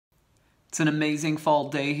It's an amazing fall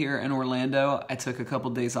day here in Orlando. I took a couple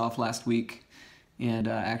days off last week, and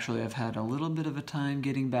actually I've had a little bit of a time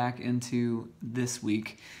getting back into this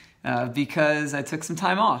week because I took some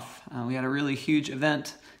time off. We had a really huge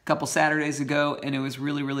event a couple Saturdays ago, and it was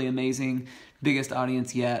really, really amazing. Biggest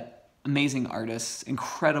audience yet, amazing artists,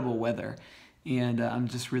 incredible weather. And I'm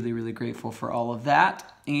just really, really grateful for all of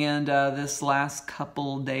that. And this last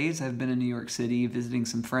couple days, I've been in New York City visiting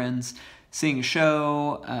some friends, seeing a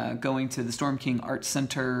show, going to the Storm King Art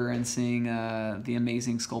Center and seeing the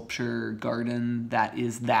amazing sculpture garden that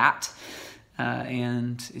is that.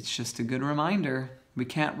 And it's just a good reminder. We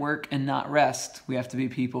can't work and not rest. We have to be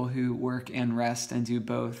people who work and rest and do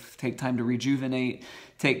both. Take time to rejuvenate,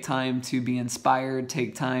 take time to be inspired,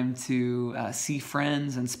 take time to see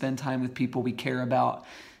friends and spend time with people we care about.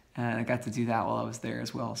 And I got to do that while I was there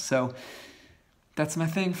as well. So that's my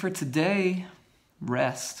thing for today.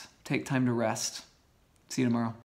 Rest. Take time to rest. See you tomorrow.